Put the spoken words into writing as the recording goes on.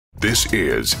This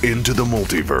is Into the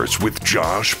Multiverse with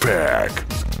Josh Peck.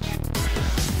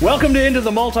 Welcome to Into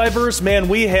the Multiverse. Man,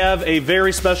 we have a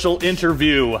very special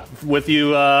interview with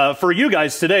you, for you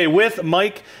guys today with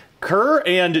Mike Kerr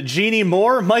and Jeannie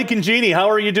Moore. Mike and Jeannie, how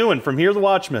are you doing from here, the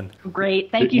Watchmen? Great.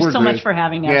 Thank you so much for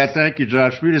having us. Yeah, thank you,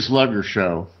 Josh. We just love your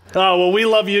show. Oh, well, we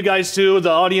love you guys, too. The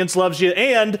audience loves you.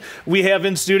 And we have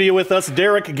in studio with us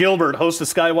Derek Gilbert, host of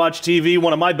Skywatch TV,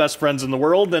 one of my best friends in the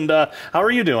world. And how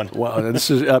are you doing? Well,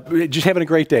 this is just having a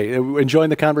great day. Enjoying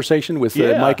the conversation with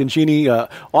Mike and Jeannie,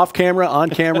 off camera, on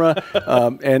camera,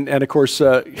 and of course,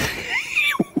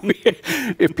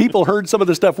 if people heard some of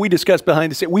the stuff we discussed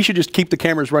behind the scenes, we should just keep the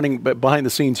cameras running behind the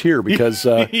scenes here because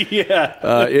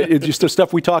it's just the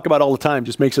stuff we talk about all the time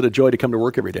just makes it a joy to come to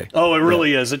work every day. Oh, it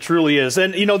really is. It truly is.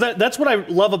 And, you know, that's what I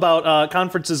love about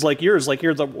conferences like yours, like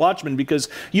here at the Watchmen, because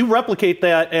you replicate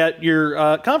that at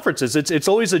your conferences. It's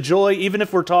always a joy, even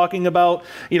if we're talking about,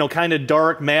 you know, kind of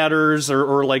dark matters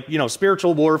or like, you know,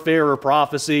 spiritual warfare or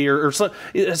prophecy or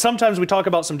sometimes we talk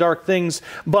about some dark things,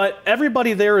 but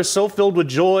everybody there is so filled with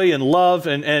joy and love,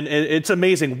 and it's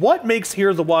amazing. What makes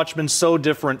Here the Watchmen so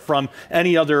different from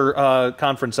any other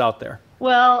conference out there?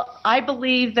 Well, I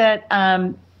believe that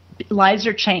lives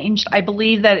are changed. I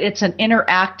believe that it's an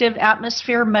interactive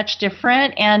atmosphere, much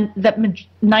different, and that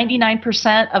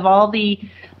 99% of all the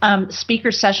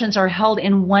speaker sessions are held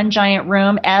in one giant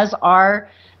room, as are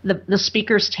the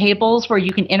speakers' tables, where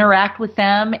you can interact with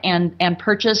them and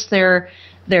purchase their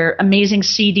amazing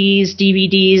CDs,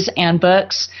 DVDs, and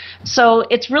books. So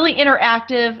it's really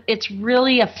interactive. It's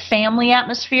really a family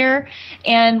atmosphere.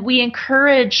 And we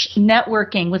encourage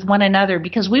networking with one another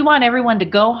because we want everyone to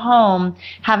go home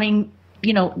having,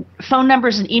 you know, phone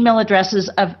numbers and email addresses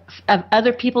of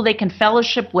other people they can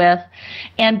fellowship with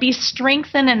and be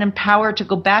strengthened and empowered to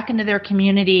go back into their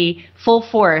community full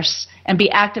force and be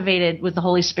activated with the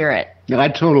Holy Spirit. Yeah, I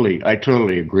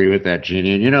totally agree with that,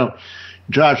 Jeannie. And, you know,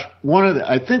 Josh,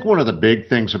 I think one of the big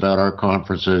things about our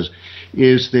conferences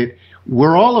is that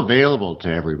we're all available to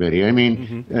everybody. I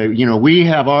mean, you know, we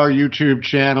have our YouTube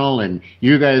channel, and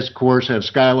you guys, of course, have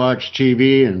Skywatch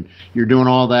TV, and you're doing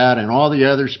all that, and all the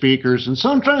other speakers. And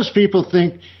sometimes people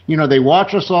think, you know, they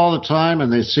watch us all the time,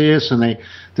 and they see us, and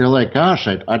they're like, gosh,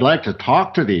 I'd like to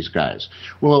talk to these guys.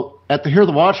 Well, at the Hear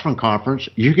the Watchmen conference,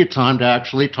 you get time to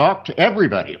actually talk to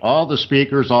everybody, all the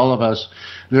speakers, all of us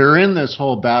that are in this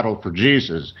whole battle for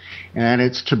Jesus. And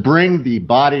it's to bring the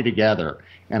body together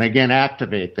and, again,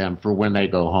 activate them for when they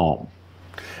go home.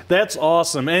 That's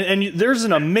awesome. And there's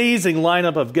an amazing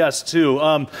lineup of guests,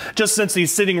 too. Just since he's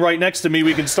sitting right next to me,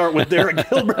 we can start with Derek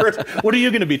Gilbert. What are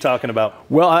you going to be talking about?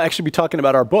 Well, I'll actually be talking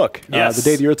about our book, yes. The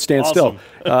Day the Earth Stands Still.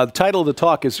 The title of the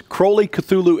talk is Crowley,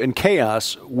 Cthulhu, and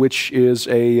Chaos, which is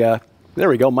a... there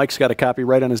we go. Mike's got a copy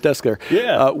right on his desk there.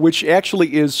 Yeah. Which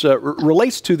actually is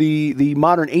relates to the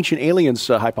modern ancient aliens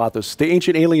hypothesis. The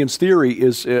ancient aliens theory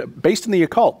is based in the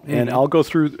occult, and I'll go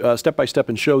through step by step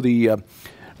and show the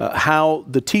how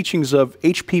the teachings of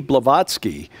H.P.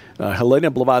 Blavatsky, Helena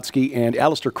Blavatsky, and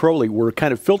Aleister Crowley were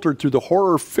kind of filtered through the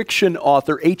horror fiction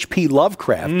author H.P.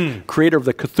 Lovecraft, creator of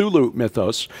the Cthulhu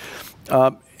mythos,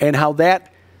 and how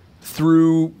that,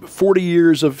 through 40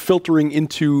 years of filtering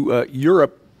into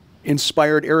Europe,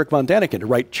 inspired Eric von Däniken to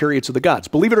write Chariots of the Gods.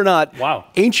 Believe it or not,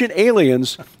 Ancient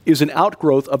Aliens is an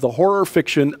outgrowth of the horror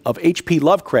fiction of H.P.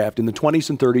 Lovecraft in the 20s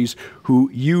and 30s,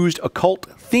 who used occult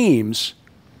themes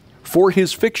for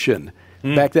his fiction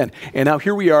back then. And now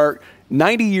here we are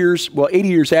 90 years, well, 80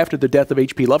 years after the death of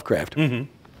H.P. Lovecraft. And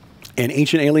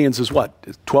Ancient Aliens is what?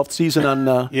 12th season on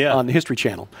the History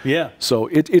Channel. Yeah. So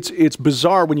it's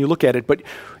bizarre when you look at it, but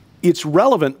it's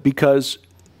relevant because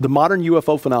the modern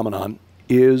UFO phenomenon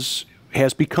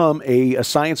has become a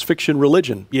science fiction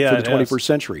religion for the 21st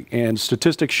century. And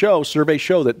statistics show, surveys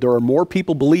show, that there are more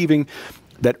people believing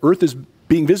that Earth is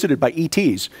being visited by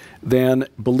ETs than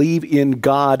believe in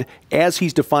God as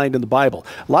he's defined in the Bible.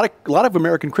 A lot of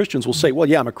American Christians will say, well,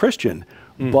 yeah, I'm a Christian,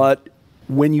 but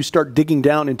when you start digging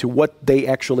down into what they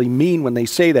actually mean when they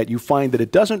say that, you find that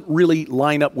it doesn't really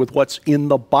line up with what's in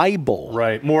the Bible.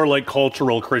 Right, more like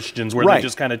cultural Christians, where they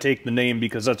just kind of take the name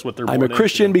because that's what they're born I'm a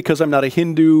Christian because I'm not a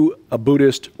Hindu, a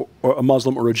Buddhist, or a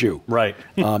Muslim, or a Jew. Right.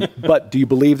 But do you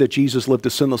believe that Jesus lived a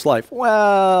sinless life?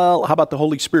 Well, how about the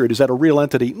Holy Spirit? Is that a real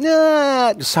entity?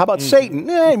 Nah. How about Satan?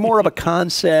 Nah, more of a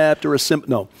concept or a symbol.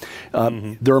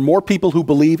 No. There are more people who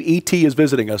believe E.T. is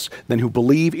visiting us than who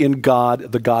believe in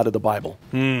God, the God of the Bible.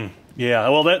 Yeah,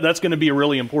 well, that's going to be a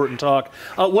really important talk.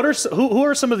 Who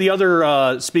are some of the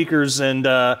other speakers and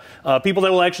people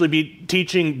that will actually be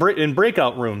teaching in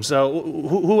breakout rooms?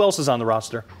 Who else is on the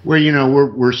roster? Well, you know,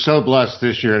 we're so blessed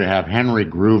this year to have Henry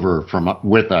Groover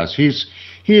with us. He's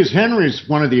Henry's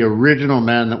one of the original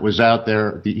men that was out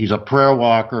there. He's a prayer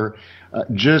walker,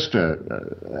 just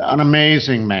an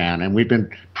amazing man. And we've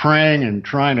been praying and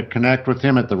trying to connect with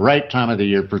him at the right time of the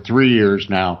year for 3 years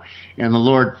now. And the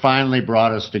Lord finally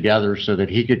brought us together so that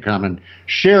he could come and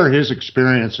share his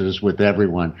experiences with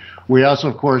everyone. We also,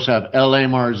 of course, have L.A.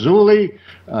 Marzulli.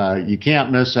 You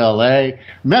can't miss L.A.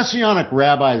 Messianic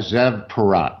Rabbi Zev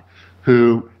Porat,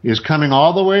 who is coming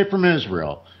all the way from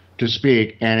Israel to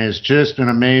speak and is just an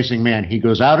amazing man. He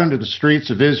goes out into the streets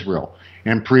of Israel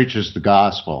and preaches the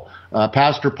gospel.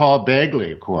 Pastor Paul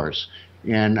Begley, of course.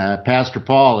 And Pastor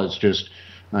Paul is just,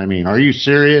 I mean, are you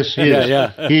serious? He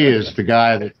is the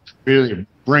guy that really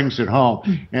brings it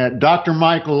home. And Dr.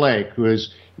 Michael Lake, who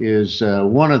is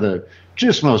one of the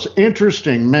just most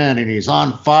interesting men, and he's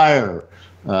on fire,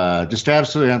 just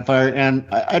absolutely on fire. And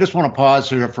I just want to pause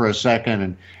here for a second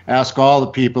and ask all the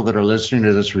people that are listening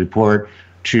to this report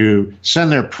to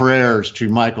send their prayers to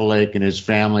Michael Lake and his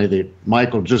family. That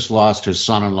Michael just lost his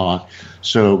son-in-law,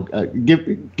 so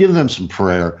give them some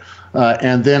prayer.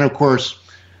 And then, of course,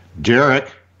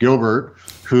 Derek Gilbert,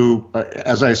 who,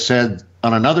 as I said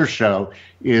on another show,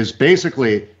 is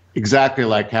basically exactly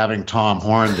like having Tom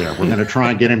Horn there. We're going to try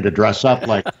and get him to dress up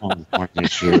like Tom Horn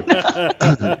this year.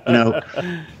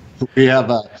 We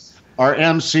have our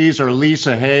MCs are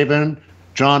Lisa Haven,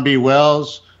 John B.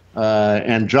 Wells,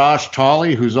 and Josh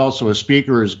Tolley, who's also a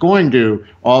speaker, is going to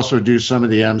also do some of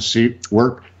the MC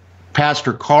work.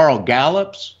 Pastor Carl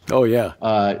Gallops. Oh, yeah.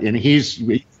 And he's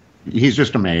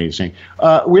just amazing.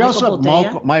 We also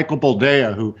have Michael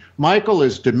Boldea, who Michael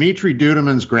is Dimitri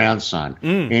Duduman's grandson.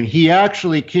 And he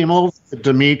actually came over to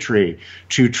Dimitri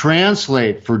to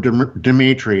translate for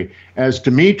Dimitri as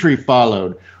Dimitri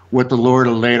followed what the Lord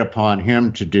had laid upon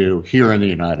him to do here in the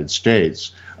United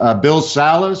States. Bill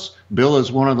Salas. Bill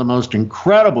is one of the most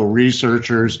incredible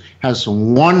researchers, has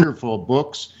some wonderful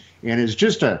books, and is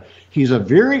just he's a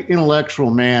very intellectual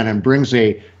man and brings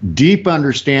a deep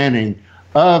understanding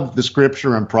of the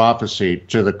scripture and prophecy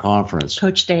to the conference.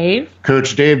 Coach Dave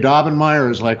Dobbenmeyer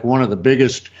is like one of the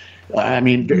biggest,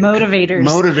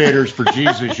 motivators for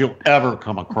Jesus you'll ever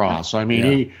come across. I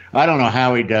mean, I don't know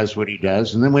how he does what he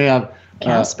does. And then we have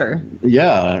Casper.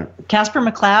 Casper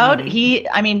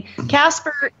McLeod.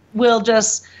 Casper will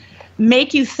just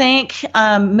make you think,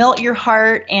 melt your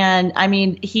heart, and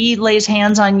he lays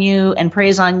hands on you and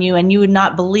prays on you, and you would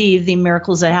not believe the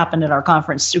miracles that happened at our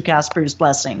conference through Casper's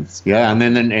blessings. Yeah, and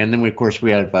then of course we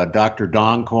have Dr.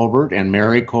 Don Colbert and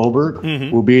Mary Colbert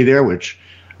will be there, which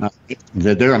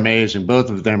they're amazing. Both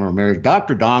of them are married.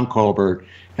 Dr. Don Colbert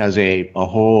has a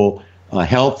whole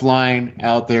health line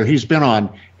out there. He's been on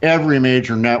every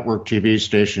major network TV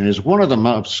station. Is one of the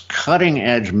most cutting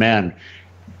edge men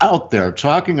out there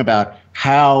talking about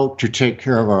how to take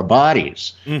care of our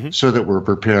bodies so that we're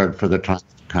prepared for the time to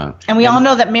come. And we all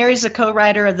know that Mary's a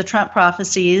co-writer of the Trump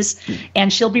prophecies,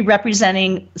 and she'll be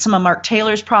representing some of Mark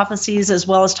Taylor's prophecies, as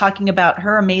well as talking about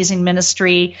her amazing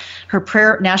ministry,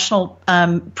 her national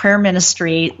prayer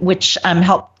ministry, which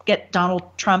helped get Donald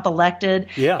Trump elected.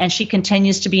 Yeah. And she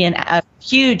continues to be a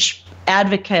huge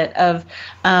advocate of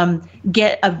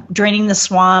draining the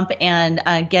swamp and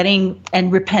having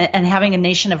a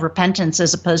nation of repentance,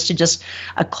 as opposed to just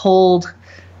a cold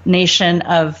nation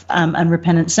of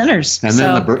unrepentant sinners. And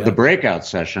then the breakout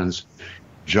sessions.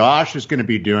 Josh is going to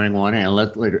be doing one, and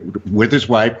with his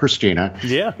wife Christina.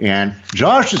 Yeah. And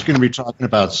Josh is going to be talking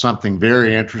about something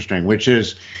very interesting, which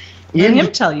is let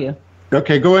him tell you.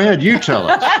 Okay, go ahead. You tell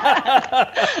us.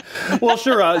 Well,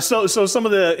 sure. So some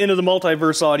of the Into the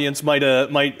Multiverse audience might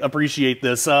appreciate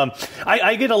this.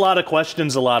 I get a lot of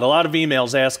questions, a lot of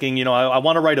emails asking, I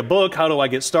want to write a book. How do I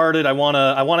get started? I want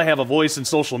to have a voice in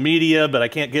social media, but I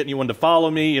can't get anyone to follow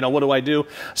me. What do I do?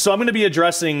 So I'm going to be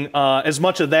addressing as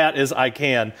much of that as I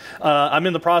can. I'm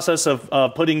in the process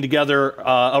of putting together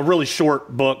a really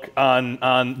short book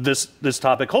on this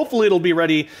topic. Hopefully, it'll be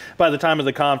ready by the time of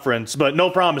the conference, but no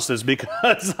promises because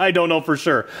I don't know for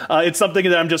sure. It's something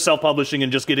that I'm just self-publishing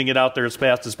and just getting it out there as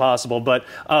fast as possible. But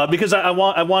because I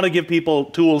want to give people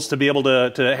tools to be able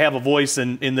to have a voice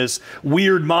in this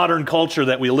weird modern culture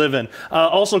that we live in.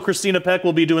 Also, Christina Peck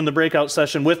will be doing the breakout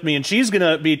session with me, and she's going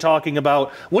to be talking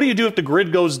about what do you do if the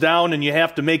grid goes down and you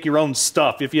have to make your own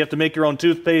stuff, if you have to make your own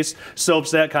toothpaste, soaps,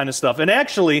 that kind of stuff. And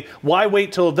actually, why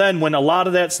wait till then when a lot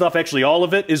of that stuff, actually all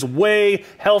of it, is way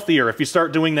healthier if you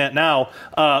start doing that now,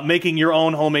 making your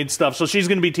own homemade stuff. So she's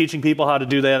going to be teaching people how to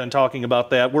do that and talking about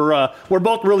that. We're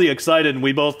both really excited, and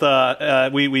we both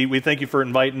we thank you for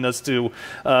inviting us to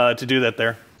do that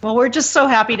there. Well, we're just so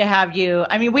happy to have you.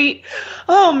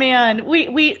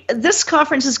 This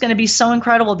conference is going to be so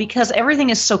incredible because everything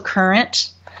is so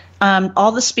current.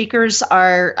 All the speakers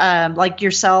are, like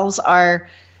yourselves, are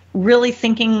really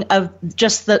thinking of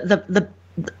just the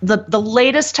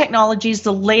latest technologies,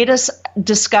 the latest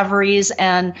discoveries,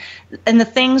 and the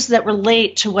things that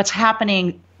relate to what's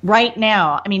happening right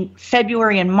now. I mean,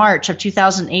 February and March of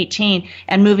 2018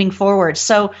 and moving forward.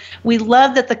 So we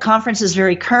love that the conference is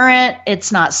very current.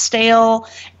 It's not stale,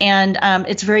 and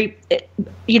it's very,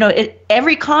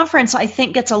 every conference, I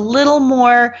think, gets a little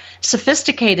more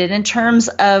sophisticated in terms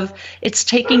of it's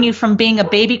taking you from being a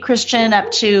baby Christian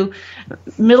up to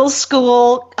middle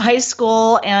school, high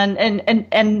school,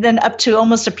 and then up to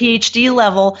almost a PhD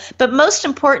level. But most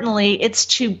importantly, it's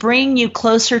to bring you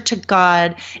closer to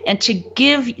God and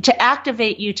to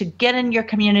activate you to get in your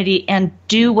community and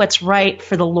do what's right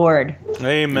for the Lord.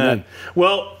 Amen.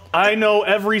 Well, I know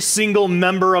every single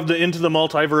member of the Into the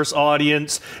Multiverse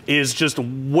audience is just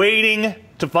waiting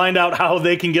to find out how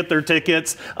they can get their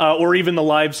tickets or even the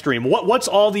live stream. What's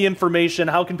all the information?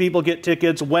 How can people get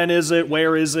tickets? When is it?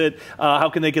 Where is it? How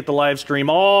can they get the live stream?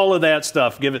 All of that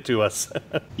stuff. Give it to us.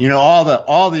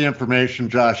 All the information,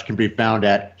 Josh, can be found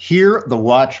at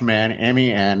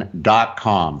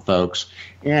hearthewatchman.com, folks.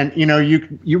 And,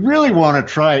 you really want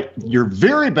to try your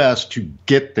very best to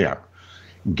get there.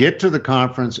 Get to the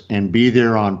conference and be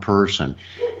there on person.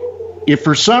 If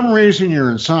for some reason you're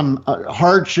in some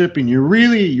hardship and you're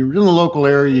in the local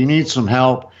area, you need some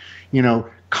help,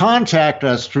 contact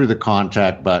us through the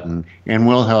contact button and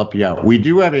we'll help you out. We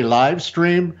do have a live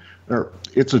stream, or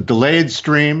it's a delayed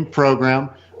stream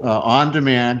program on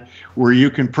demand, where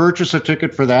you can purchase a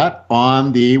ticket for that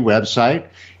on the website.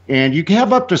 And you can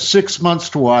have up to 6 months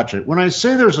to watch it. When I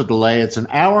say there's a delay, it's an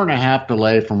hour and a half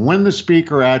delay from when the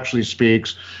speaker actually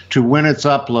speaks to when it's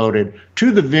uploaded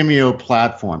to the Vimeo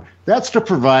platform. That's to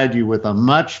provide you with a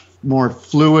much more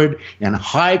fluid and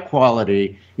high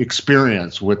quality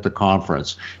experience with the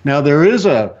conference. Now, there is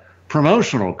a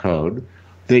promotional code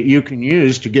that you can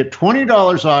use to get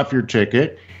 $20 off your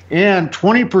ticket and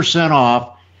 20%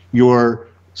 off your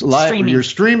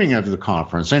streaming of the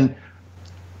conference. And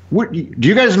do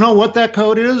you guys know what that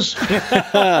code is?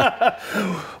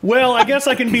 Well, I guess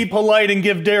I can be polite and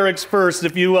give Derek's first.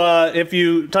 If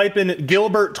you type in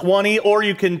Gilbert 20, or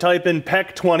you can type in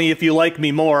Peck 20 if you like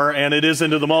me more, and it is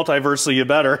Into the Multiverse, so you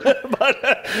better.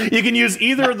 But you can use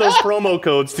either of those promo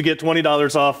codes to get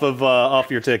 $20 off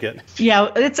your ticket. Yeah,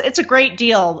 it's a great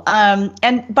deal.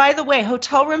 And by the way,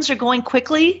 hotel rooms are going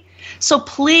quickly, so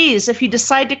please, if you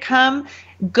decide to come,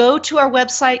 go to our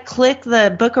website, click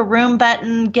the book a room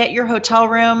button, get your hotel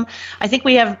room. I think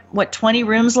we have, 20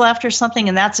 rooms left or something,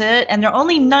 and that's it. And they're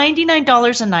only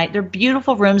 $99 a night. They're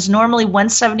beautiful rooms, normally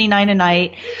 $179 a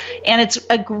night. And it's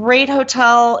a great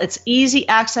hotel. It's easy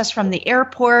access from the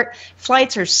airport.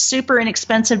 Flights are super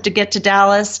inexpensive to get to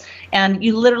Dallas. And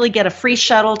you literally get a free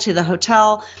shuttle to the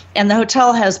hotel. And the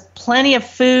hotel has plenty of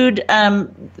food,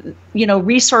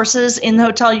 resources in the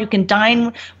hotel. You can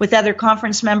dine with other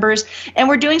conference members. And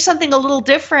we're doing something a little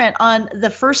different on the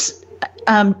first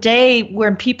day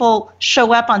when people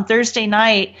show up on Thursday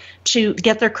night to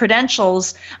get their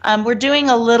credentials. We're doing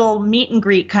a little meet and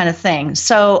greet kind of thing.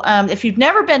 So if you've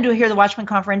never been to a Hear the Watchman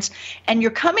conference and you're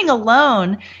coming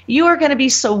alone, you are going to be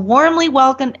so warmly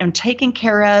welcomed and taken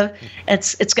care of.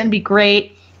 It's going to be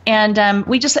great. And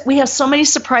we have so many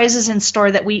surprises in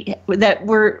store that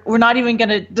we're not even going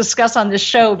to discuss on this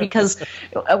show, because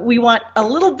we want a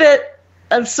little bit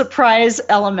of surprise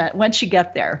element once you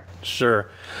get there. Sure.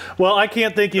 Well, I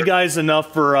can't thank you guys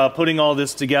enough for putting all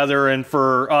this together and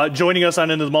for joining us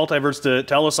on Into the Multiverse to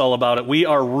tell us all about it. We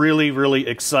are really, really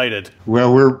excited.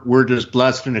 Well, we're just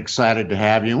blessed and excited to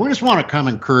have you. And we just want to come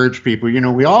encourage people.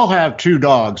 We all have two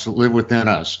dogs that live within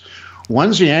us.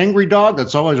 One's the angry dog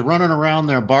that's always running around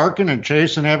there barking and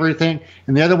chasing everything,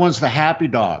 and the other one's the happy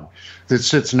dog that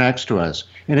sits next to us.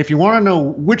 And if you want to know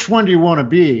which one do you want to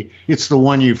be, it's the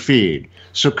one you feed.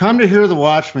 So come to Hear the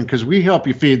Watchman, because we help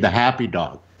you feed the happy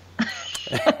dog.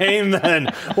 Amen.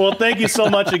 Well, thank you so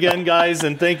much again, guys,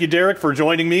 and thank you, Derek, for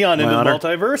joining me on Into the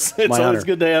Multiverse. It's always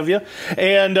good to have you.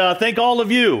 And thank all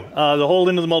of you, the whole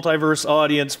Into the Multiverse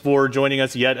audience, for joining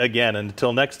us yet again. And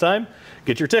until next time,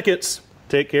 get your tickets.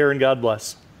 Take care and God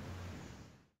bless.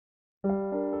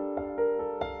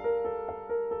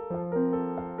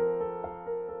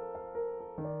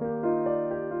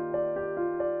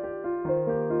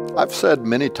 I've said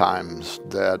many times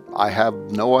that I have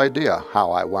no idea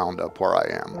how I wound up where I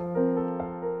am.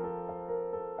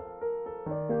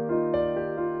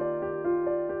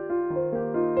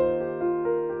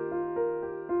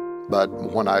 But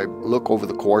when I look over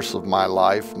the course of my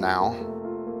life now,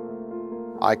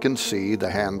 I can see the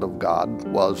hand of God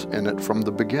was in it from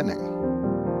the beginning.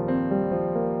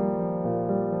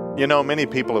 You know, many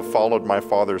people have followed my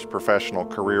father's professional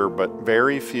career, but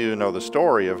very few know the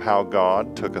story of how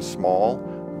God took a small,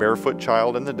 barefoot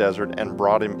child in the desert and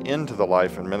brought him into the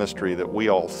life and ministry that we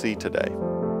all see today.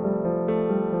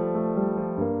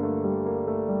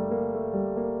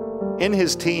 In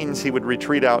his teens, he would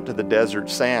retreat out to the desert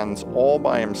sands all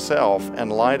by himself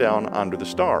and lie down under the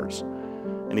stars.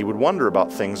 And he would wonder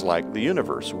about things like the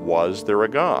universe. Was there a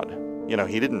God? You know,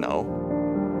 he didn't know.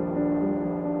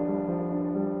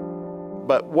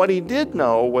 But what he did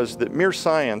know was that mere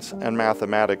science and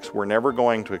mathematics were never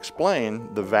going to explain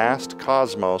the vast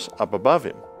cosmos up above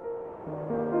him.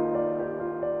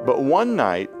 But one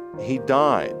night, he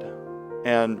died.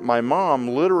 And my mom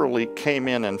literally came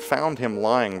in and found him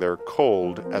lying there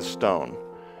cold as stone.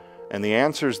 And the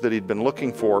answers that he'd been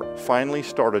looking for finally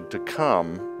started to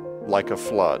come like a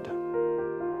flood.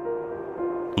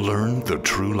 Learn the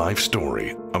true life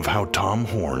story of how Tom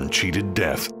Horn cheated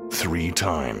death 3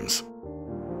 times.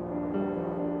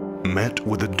 Met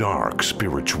with a dark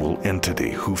spiritual entity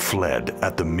who fled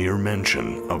at the mere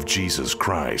mention of Jesus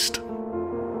Christ.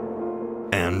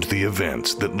 And the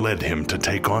events that led him to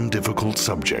take on difficult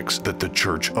subjects that the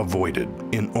church avoided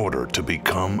in order to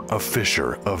become a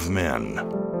fisher of men.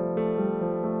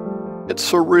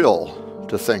 It's surreal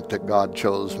to think that God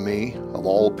chose me, of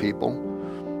all people,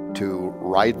 to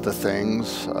write the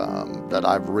things that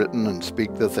I've written and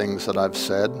speak the things that I've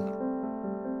said.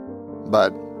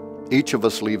 But each of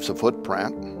us leaves a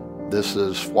footprint. This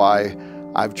is why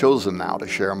I've chosen now to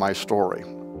share my story.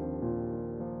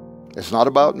 It's not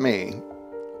about me.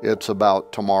 It's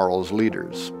about tomorrow's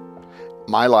leaders.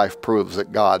 My life proves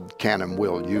that God can and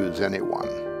will use anyone.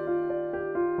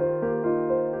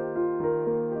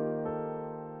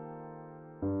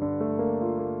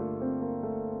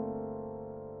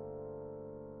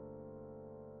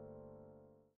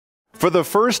 For the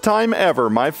first time ever,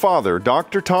 my father,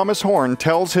 Dr. Thomas Horn,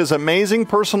 tells his amazing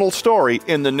personal story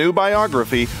in the new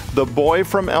biography, The Boy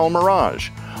from El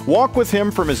Mirage. Walk with him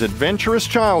from his adventurous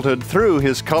childhood through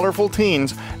his colorful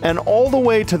teens and all the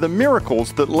way to the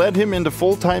miracles that led him into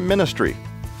full-time ministry.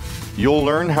 You'll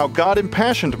learn how God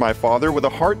impassioned my father with a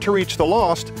heart to reach the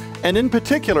lost, and in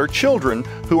particular children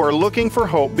who are looking for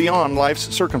hope beyond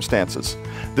life's circumstances.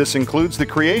 This includes the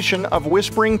creation of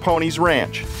Whispering Ponies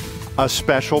Ranch, a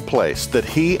special place that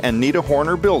he and Nita Horn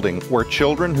are building where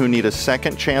children who need a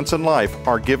second chance in life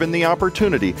are given the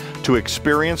opportunity to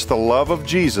experience the love of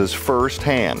Jesus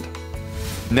firsthand.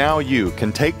 Now you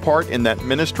can take part in that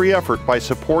ministry effort by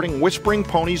supporting Whispering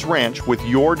Ponies Ranch with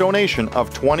your donation of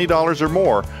 $20 or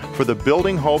more for the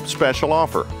Building Hope special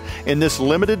offer. In this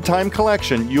limited time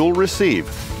collection, you'll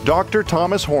receive Dr.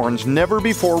 Thomas Horn's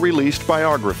never-before-released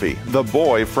biography, The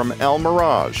Boy from El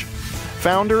Mirage,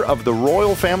 founder of the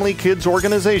Royal Family Kids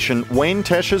organization, Wayne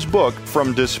Tesch's book,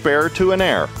 From Despair to an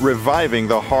Heir, Reviving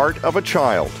the Heart of a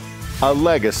Child, A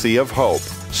Legacy of Hope,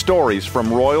 Stories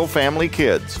from Royal Family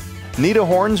Kids, Nita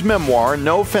Horn's memoir,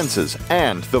 No Fences,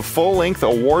 and the full-length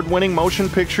award-winning motion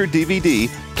picture DVD,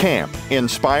 Camp,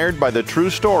 inspired by the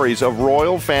true stories of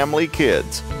Royal Family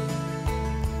Kids.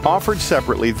 Offered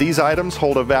separately, these items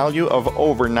hold a value of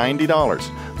over $90.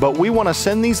 But we want to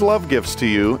send these love gifts to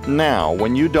you now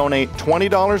when you donate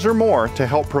 $20 or more to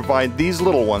help provide these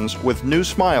little ones with new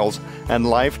smiles and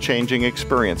life-changing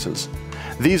experiences.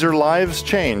 These are lives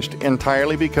changed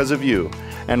entirely because of you,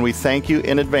 and we thank you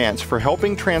in advance for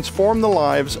helping transform the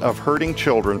lives of hurting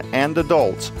children and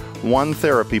adults, one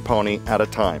therapy pony at a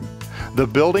time. The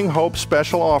Building Hope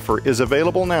special offer is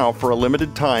available now for a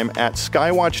limited time at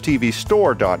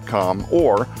skywatchtvstore.com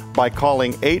or by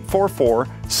calling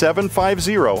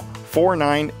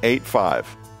 844-750-4985.